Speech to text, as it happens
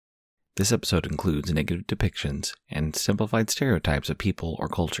This episode includes negative depictions and simplified stereotypes of people or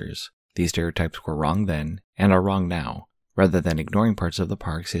cultures. These stereotypes were wrong then and are wrong now. Rather than ignoring parts of the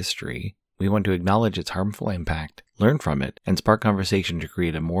park's history, we want to acknowledge its harmful impact, learn from it, and spark conversation to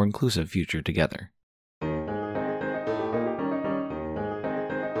create a more inclusive future together.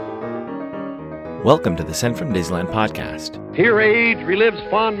 Welcome to the Sent from Disneyland podcast. Here age relives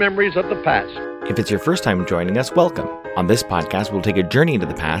fond memories of the past. If it's your first time joining us, welcome. On this podcast, we'll take a journey into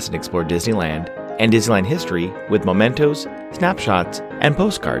the past and explore Disneyland and Disneyland history with mementos, snapshots, and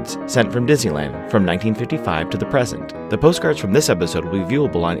postcards sent from Disneyland from 1955 to the present. The postcards from this episode will be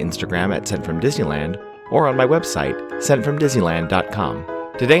viewable on Instagram at Sent from Disneyland or on my website,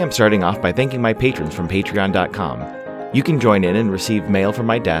 sentfromdisneyland.com. Today I'm starting off by thanking my patrons from patreon.com. You can join in and receive mail from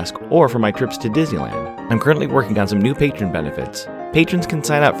my desk or for my trips to Disneyland. I'm currently working on some new patron benefits. Patrons can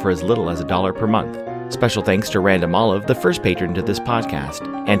sign up for as little as $1 per month. Special thanks to Random Olive, the first patron to this podcast,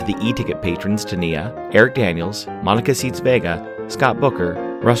 and to the e-ticket patrons Tania, Eric Daniels, Monica Seitz Vega, Scott Booker,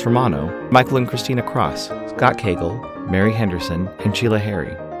 Russ Romano, Michael and Christina Cross, Scott Cagle, Mary Henderson, and Sheila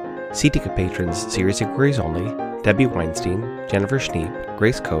Harry. C-ticket patrons Serious Inquiries Only, Debbie Weinstein, Jennifer Schneep,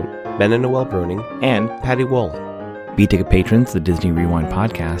 Grace Coate, Ben and Noel Bruning, and Patty Wolin. B-ticket patrons, the Disney Rewind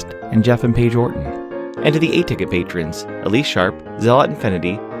podcast, and Jeff and Paige Orton. And to the A-ticket patrons, Elise Sharp, Zealot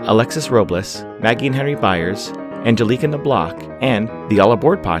Infinity, Alexis Robles, Maggie and Henry Byers, Angelica Nablock, and the All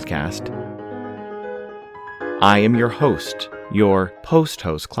Aboard podcast. I am your host, your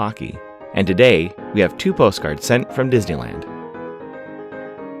post-host Clocky, and today we have 2 postcards sent from Disneyland.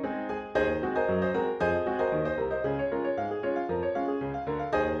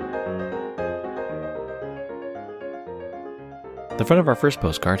 The front of our first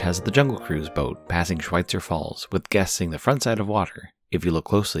postcard has the Jungle Cruise boat passing Schweitzer Falls, with guests seeing the front side of water. If you look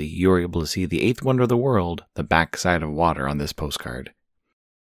closely, you are able to see the 8th wonder of the world, the back side of water on this postcard.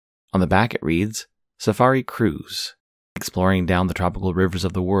 On the back it reads, Safari Cruise. Exploring down the tropical rivers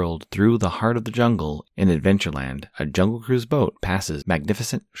of the world through the heart of the jungle in Adventureland, a Jungle Cruise boat passes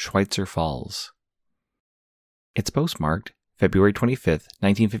magnificent Schweitzer Falls. It's postmarked February 25th,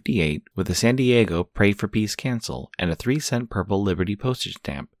 1958, with a San Diego Pray for Peace cancel and a 3-cent purple Liberty postage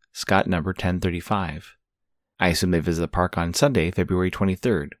stamp, Scott number 1035. I assume they visited the park on Sunday, February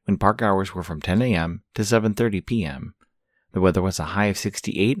 23rd, when park hours were from 10 a.m. to 7:30 p.m. The weather was a high of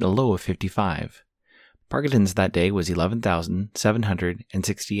 68 and a low of 55. Park attendance that day was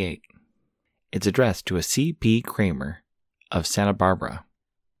 11,768. It's addressed to a C.P. Kramer of Santa Barbara.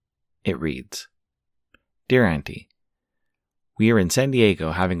 It reads, Dear Auntie, we are in San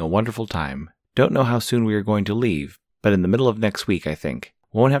Diego having a wonderful time. Don't know how soon we are going to leave, but in the middle of next week, I think.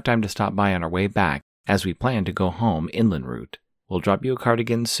 Won't have time to stop by on our way back, as we plan to go home inland route. We'll drop you a card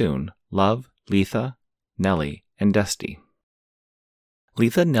again soon. Love, Letha, Nellie, and Dusty.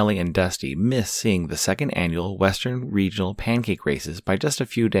 Letha, Nellie, and Dusty missed seeing the 2nd annual Western Regional Pancake Races by just a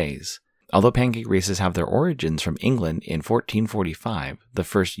few days. Although pancake races have their origins from England in 1445, the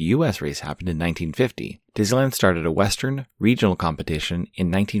first U.S. race happened in 1950. Disneyland started a Western regional competition in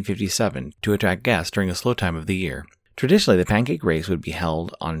 1957 to attract guests during a slow time of the year. Traditionally, the pancake race would be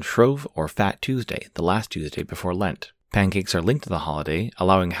held on Shrove or Fat Tuesday, the last Tuesday before Lent. Pancakes are linked to the holiday,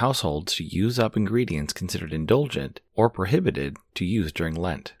 allowing households to use up ingredients considered indulgent or prohibited to use during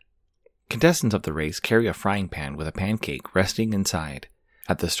Lent. Contestants of the race carry a frying pan with a pancake resting inside.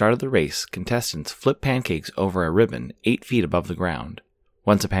 At the start of the race, contestants flip pancakes over a ribbon 8 feet above the ground.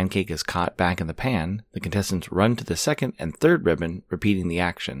 Once a pancake is caught back in the pan, the contestants run to the 2nd and 3rd ribbon, repeating the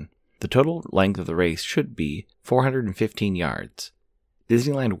action. The total length of the race should be 415 yards.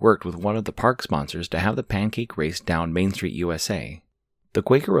 Disneyland worked with one of the park sponsors to have the pancake race down Main Street, USA. The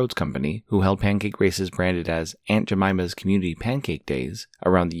Quaker Oats Company, who held pancake races branded as Aunt Jemima's Community Pancake Days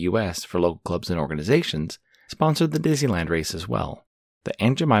around the U.S. for local clubs and organizations, sponsored the Disneyland race as well. The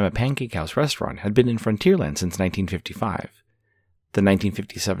Aunt Jemima Pancake House restaurant had been in Frontierland since 1955. The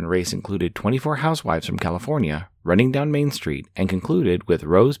 1957 race included 24 housewives from California running down Main Street and concluded with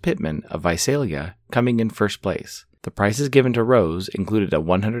Rose Pittman of Visalia coming in first place. The prizes given to Rose included a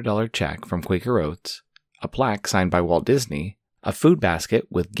 $100 check from Quaker Oats, a plaque signed by Walt Disney, a food basket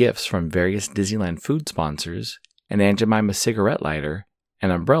with gifts from various Disneyland food sponsors, an Aunt Jemima cigarette lighter, an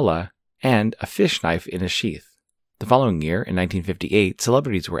umbrella, and a fish knife in a sheath. The following year, in 1958,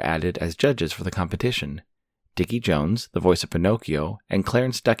 celebrities were added as judges for the competition. Dickie Jones, the voice of Pinocchio, and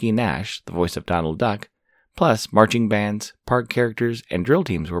Clarence Ducky Nash, the voice of Donald Duck, plus marching bands, park characters, and drill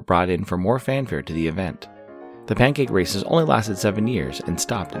teams were brought in for more fanfare to the event. The pancake races only lasted 7 years and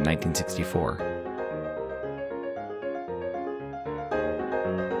stopped in 1964.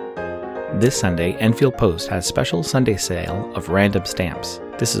 this Sunday, Enfield Post has special Sunday sale of random stamps.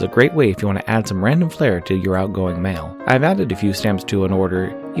 This is a great way if you want to add some random flair to your outgoing mail. I've added a few stamps to an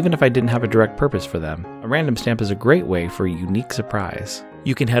order, even if I didn't have a direct purpose for them. A random stamp is a great way for a unique surprise.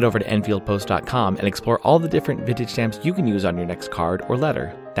 You can head over to EnfieldPost.com and explore all the different vintage stamps you can use on your next card or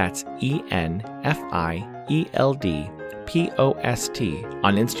letter. That's ENFIELDPOST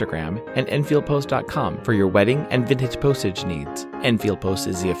on Instagram and EnfieldPost.com for your wedding and vintage postage needs. Enfield Post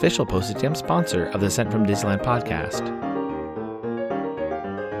is the official postage stamp sponsor of the Sent from Disneyland podcast.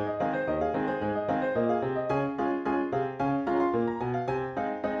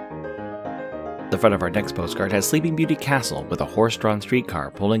 The front of our next postcard has Sleeping Beauty Castle with a horse-drawn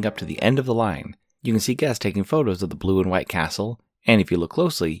streetcar pulling up to the end of the line. You can see guests taking photos of the blue and white castle, and if you look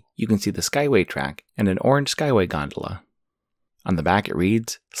closely, you can see the Skyway track and an orange Skyway gondola. On the back it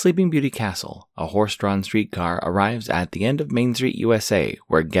reads, Sleeping Beauty Castle, a horse-drawn streetcar arrives at the end of Main Street, USA,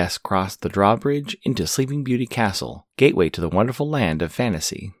 where guests cross the drawbridge into Sleeping Beauty Castle, gateway to the wonderful land of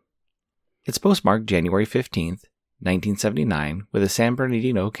fantasy. It's postmarked January 15th, 1979, with a San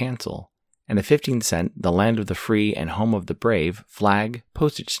Bernardino cancel, and a 15-cent The Land of the Free and Home of the Brave flag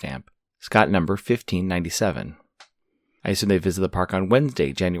postage stamp, Scott number 1597. I assume they visited the park on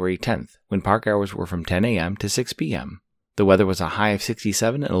Wednesday, January 10th, when park hours were from 10 a.m. to 6 p.m. The weather was a high of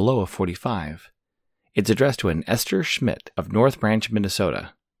 67 and a low of 45. It's addressed to an Esther Schmidt of North Branch,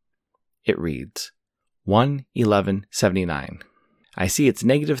 Minnesota. It reads, 1/11/79. I see it's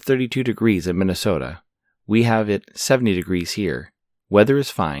negative 32 degrees in Minnesota. We have it 70 degrees here. Weather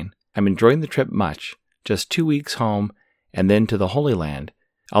is fine. I'm enjoying the trip much. Just 2 weeks home and then to the Holy Land.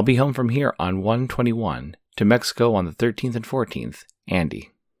 I'll be home from here on 1/21, to Mexico on the 13th and 14th.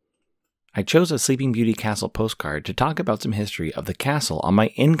 Andy. I chose a Sleeping Beauty Castle postcard to talk about some history of the castle on my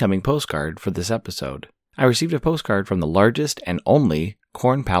incoming postcard for this episode. I received a postcard from the largest and only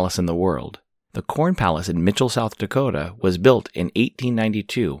Corn Palace in the world. The Corn Palace in Mitchell, South Dakota was built in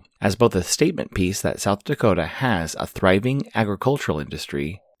 1892 as both a statement piece that South Dakota has a thriving agricultural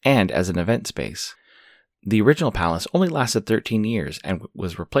industry and as an event space. The original palace only lasted 13 years and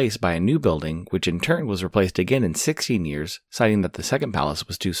was replaced by a new building, which in turn was replaced again in 16 years, citing that the second palace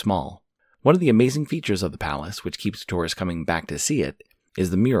was too small. One of the amazing features of the palace, which keeps tourists coming back to see it,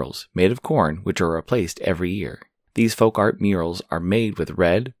 is the murals, made of corn, which are replaced every year. These folk art murals are made with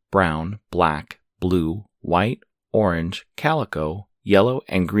red, brown, black, blue, white, orange, calico, yellow,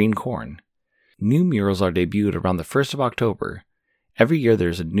 and green corn. New murals are debuted around the 1st of October. Every year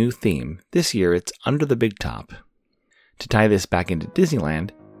there's a new theme. This year it's Under the Big Top. To tie this back into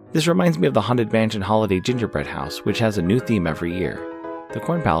Disneyland, this reminds me of the Haunted Mansion Holiday Gingerbread House, which has a new theme every year. The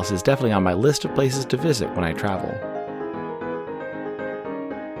Corn Palace is definitely on my list of places to visit when I travel.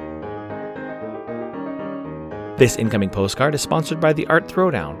 This incoming postcard is sponsored by the Art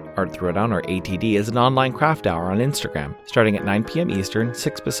Throwdown. Art Throwdown, or ATD, is an online craft hour on Instagram, starting at 9 p.m. Eastern,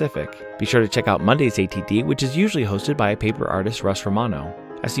 6 Pacific. Be sure to check out Monday's ATD, which is usually hosted by paper artist Russ Romano.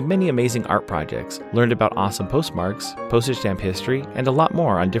 I see many amazing art projects, learned about awesome postmarks, postage stamp history, and a lot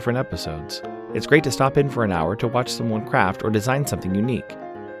more on different episodes. It's great to stop in for an hour to watch someone craft or design something unique.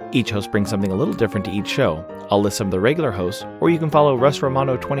 Each host brings something a little different to each show. I'll list some of the regular hosts, or you can follow Russ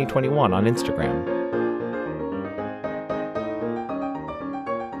Romano 2021 on Instagram.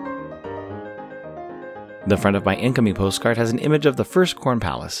 The front of my incoming postcard has an image of the first Corn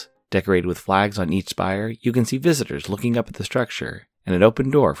Palace. Decorated with flags on each spire, you can see visitors looking up at the structure, and an open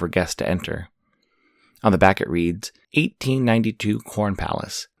door for guests to enter. On the back it reads, 1892 Corn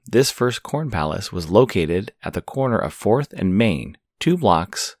Palace. This first Corn Palace was located at the corner of 4th and Main, 2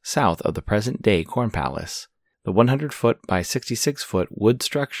 blocks south of the present-day Corn Palace. The 100-foot by 66-foot wood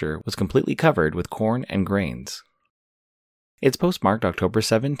structure was completely covered with corn and grains. It's postmarked October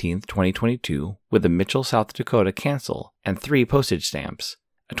 17, 2022, with a Mitchell, South Dakota cancel and 3 postage stamps.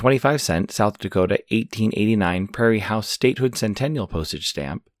 A 25-cent South Dakota 1889 Prairie House Statehood Centennial postage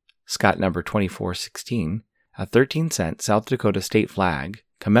stamp, Scott number 2416, a 13-cent South Dakota state flag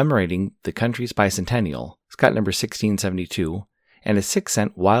commemorating the country's bicentennial, Scott number 1672, and a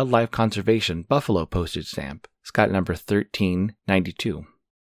 6-cent Wildlife Conservation Buffalo postage stamp, Scott number 1392.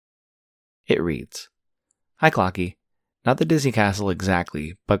 It reads, Hi Clocky. Not the Disney Castle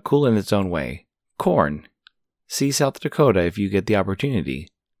exactly, but cool in its own way. Corn. See South Dakota if you get the opportunity.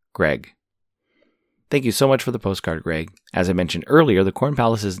 Greg. Thank you so much for the postcard, Greg. As I mentioned earlier, the Corn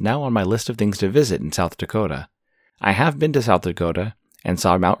Palace is now on my list of things to visit in South Dakota. I have been to South Dakota and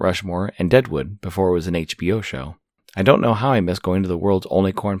saw Mount Rushmore and Deadwood before it was an HBO show. I don't know how I miss going to the world's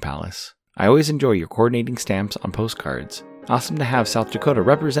only Corn Palace. I always enjoy your coordinating stamps on postcards. Awesome to have South Dakota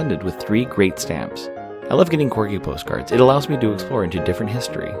represented with 3 great stamps. I love getting quirky postcards. It allows me to explore into different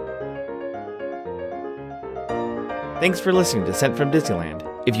history. Thanks for listening to Sent from Disneyland.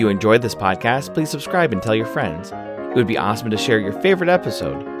 If you enjoyed this podcast, please subscribe and tell your friends. It would be awesome to share your favorite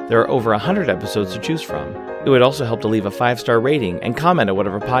episode. There are over 100 episodes to choose from. It would also help to leave a 5-star rating and comment on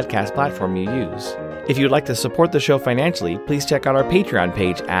whatever podcast platform you use. If you'd like to support the show financially, please check out our Patreon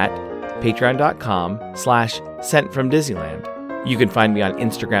page at patreon.com/SentFromDisneyland. You can find me on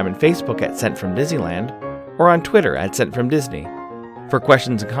Instagram and Facebook at Sent From Disneyland, or on Twitter at Sent From Disney. For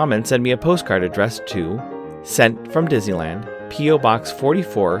questions and comments, send me a postcard addressed to Sent From Disneyland, P.O. Box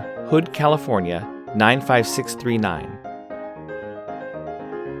 44, Hood, California, 95639.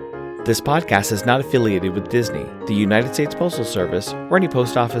 This podcast is not affiliated with Disney, the United States Postal Service, or any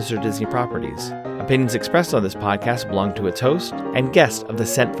post office or Disney properties. Opinions expressed on this podcast belong to its host and guests of the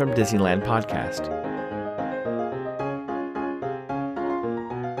Sent from Disneyland podcast.